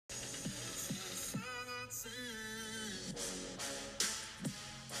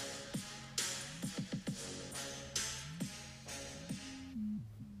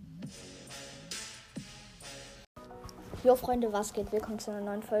Jo Freunde, was geht? Willkommen zu einer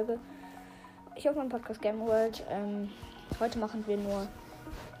neuen Folge. Ich auf meinem Podcast Game World. Heute machen wir nur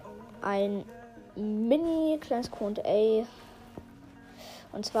ein mini kleines Q&A.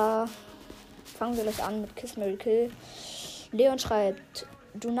 Und zwar fangen wir gleich an mit Kiss, Marry, Kill. Leon schreibt,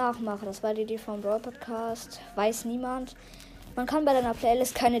 du Nachmacher, das war die Idee vom Brawl Podcast. Weiß niemand. Man kann bei deiner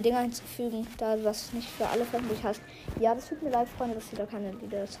Playlist keine Dinger hinzufügen, da du das nicht für alle veröffentlicht hast. Ja, das tut mir leid, Freunde, dass ihr da keine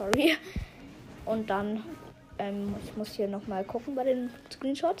Lieder, sorry. Und dann ich muss hier nochmal gucken bei den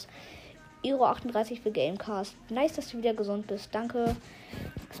Screenshots. Iro 38 für Gamecast. Nice, dass du wieder gesund bist. Danke.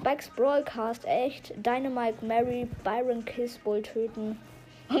 Spikes Broadcast, echt. Dynamite, Mary, Byron Kiss, Bull töten.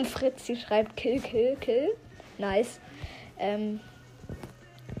 Und Fritzi schreibt Kill, Kill, Kill. Nice.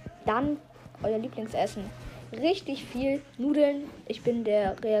 Dann euer Lieblingsessen. Richtig viel Nudeln. Ich bin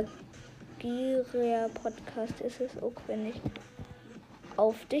der Reagierer-Podcast. Ist es auch, wenn ich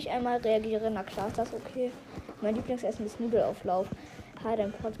auf dich einmal reagiere? Na klar, ist das okay. Mein Lieblingsessen ist Nudelauflauf. Hi,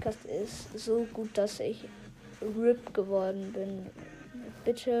 dein Podcast ist so gut, dass ich RIP geworden bin.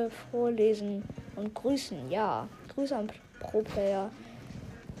 Bitte vorlesen und grüßen. Ja, Grüße an Pro-Player.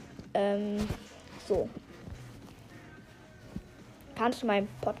 So. Kannst du meinen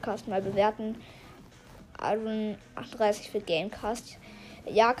Podcast mal bewerten? Iron 38 für Gamecast.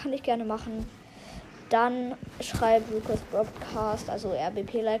 Ja, kann ich gerne machen. Dann schreibt Lukas Broadcast, also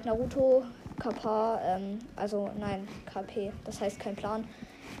RBP like Naruto, KP, KP, das heißt kein Plan.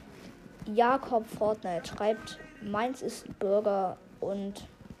 Jakob Fortnite schreibt, meins ist Burger und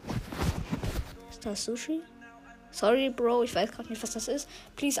ist das Sushi? Sorry, Bro, ich weiß gerade nicht, was das ist.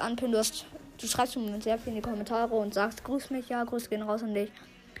 Please unpin, du schreibst im Moment sehr viel in die Kommentare und sagst, grüß mich, ja, Grüße gehen raus an dich.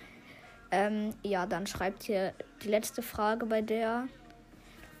 Ja, dann schreibt hier die letzte Frage bei der.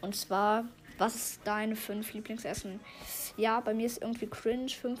 Und zwar, was ist deine 5 Lieblingsessen? Ja, bei mir ist irgendwie cringe.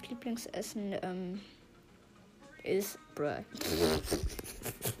 5 Lieblingsessen ist Bruh.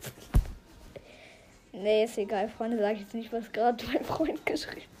 Nee, ist egal. Freunde, sage ich jetzt nicht, was gerade mein Freund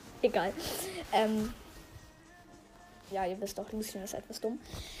geschrieben hat. Egal. Ja, ihr wisst doch, Lucien ist etwas dumm.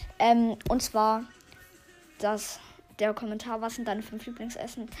 Und zwar, der Kommentar, was sind deine 5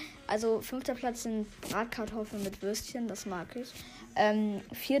 Lieblingsessen? Also 5. Platz sind Bratkartoffeln mit Würstchen, das mag ich.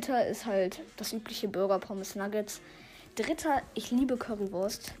 4. ist halt das übliche Burger, Pommes, Nuggets. 3. ich liebe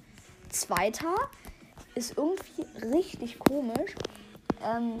Currywurst. 2. ist irgendwie richtig komisch.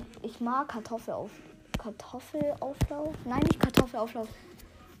 Ich mag Kartoffelauflauf. Nein, nicht Kartoffelauflauf.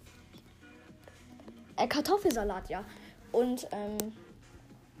 Kartoffelsalat, ja. Und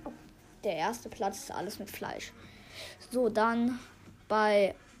der 1. Platz ist alles mit Fleisch. So, dann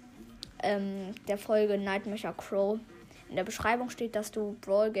bei der Folge Nightmare Crow. In der Beschreibung steht, dass du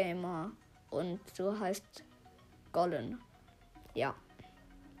Brawl Gamer und du heißt Gollen. Ja.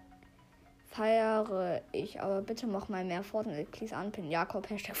 Feiere ich, aber bitte mach mal mehr Fortnite. Please unpin. Jakob,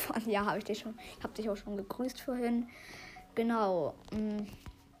 Hashtag Fun. Ja, hab dich auch schon gegrüßt vorhin. Genau.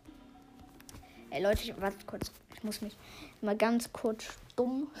 Ey Leute, warte kurz. Ich muss mich mal ganz kurz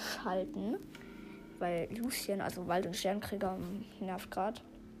stumm schalten. Weil Lucien, also Wald- und Sternkrieger, nervt gerade.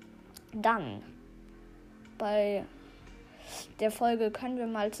 Dann, bei der Folge können wir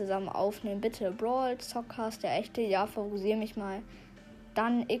mal zusammen aufnehmen. Bitte, Brawl, Zockcast, der echte, ja, favorisiere mich mal.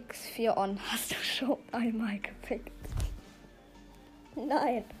 Dann X4 on, hast du schon einmal gepickt?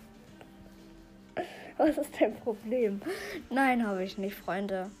 Nein. Was ist dein Problem? Nein, habe ich nicht,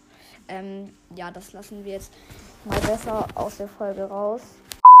 Freunde. Ja, das lassen wir jetzt mal besser aus der Folge raus.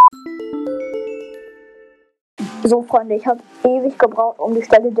 So, Freunde, ich habe ewig gebraucht, um die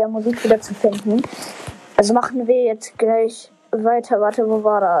Stelle der Musik wieder zu finden. Also machen wir jetzt gleich weiter. Warte, wo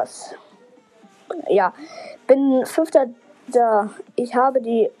war das? Ja, bin 5. da. Ich habe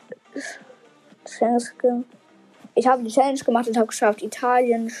die Challenge gemacht und habe geschafft.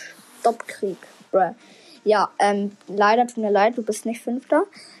 Italien, Stoppkrieg. Bruh. Ja, leider, tut mir leid, du bist nicht 5.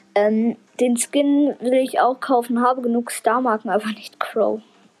 Den Skin will ich auch kaufen, habe genug Starmarken, aber nicht Crow.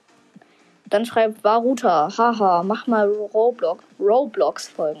 Dann schreibt Varuta, haha, mach mal Roblox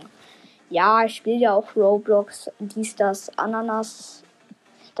folgen. Ja, ich spiele ja auch Roblox, das Ananas.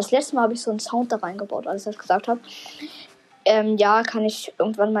 Das letzte Mal habe ich so einen Sound da reingebaut, als ich das gesagt habe. Ja, kann ich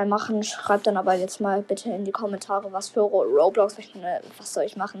irgendwann mal machen. Schreibt dann aber jetzt mal bitte in die Kommentare, was für Roblox, was soll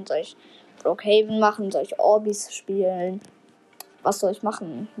ich machen? Soll ich Brookhaven machen? Soll ich Orbis spielen? Was soll ich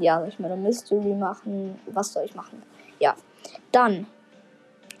machen? Ja, soll ich mir eine Mystery machen? Was soll ich machen? Ja, dann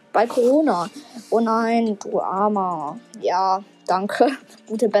bei Corona. Oh nein, du Armer. Ja, danke.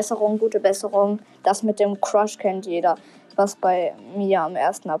 Gute Besserung. Das mit dem Crush kennt jeder. Was bei mir am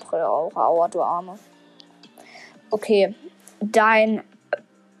 1. April auch. Aua, du Arme. Okay, dein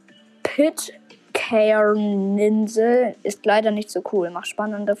Pit Herninsel ist leider nicht so cool. Mach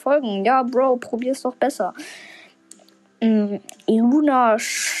spannende Folgen. Ja, Bro, probier's doch besser. Iluna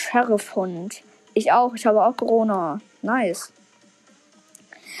Sheriffhund. Ich auch. Ich habe auch Corona. Nice.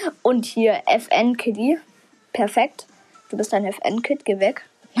 Und hier FN-Kitty. Perfekt. Du bist ein FN-Kid. Geh weg.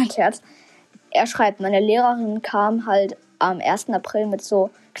 Mein Scherz. Er schreibt, meine Lehrerin kam halt am 1. April mit so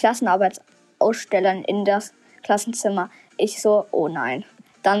Klassenarbeitsausstellern in das Klassenzimmer. Ich so, oh nein.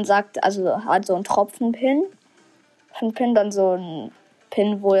 Dann sagt, also hat so ein Tropfenpin. Dann so ein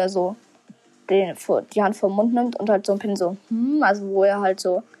Pin, wo er so die Hand vom Mund nimmt und halt so ein Pin so, also wo er halt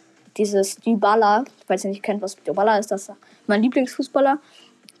so die Baller, falls ihr nicht kennt, was Dybala ist, das ist mein Lieblingsfußballer.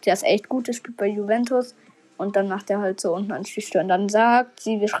 Der ist echt gut, der spielt bei Juventus. Und dann macht er halt so unten an die Stirn. Dann sagt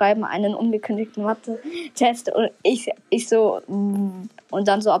sie, wir schreiben einen ungekündigten Mathe-Test. Und ich so, und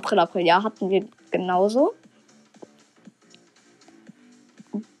dann so April. Ja, hatten wir genauso.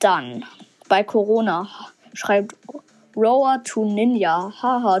 Dann, bei Corona, schreibt Rower to Ninja.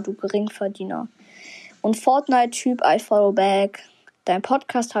 Haha, du Geringverdiener. Und Fortnite-Typ, I follow back. Dein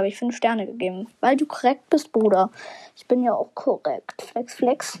Podcast habe ich 5 Sterne gegeben. Weil du korrekt bist, Bruder. Ich bin ja auch korrekt.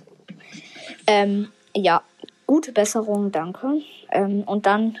 Flex. Ja, gute Besserung, danke. Und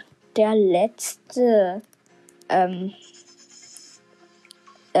dann der letzte.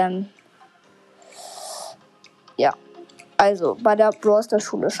 Ja, also bei der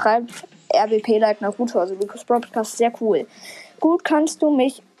Brawlster-Schule schreibt RBP like Naruto, also Lucas Podcast, sehr cool. Gut, kannst du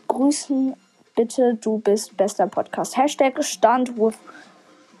mich grüßen, bitte, du bist bester Podcast. Hashtag Standruf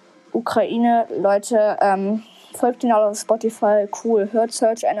Ukraine, Leute, folgt ihn auf Spotify, cool, hört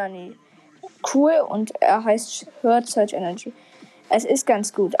Search Energy. Cool, und er heißt hört Search Energy. Es ist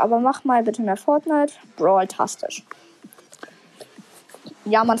ganz gut, aber mach mal bitte mehr Fortnite, Brawl-tastisch.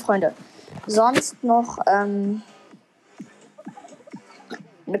 Ja, Mann, Freunde. Sonst noch, eine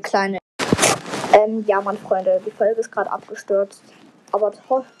kleine. Ja, Mann, Freunde, die Folge ist gerade abgestürzt. Aber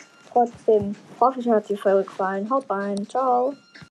trotzdem hoffe ich, euch hat die Folge gefallen. Haut rein, ciao.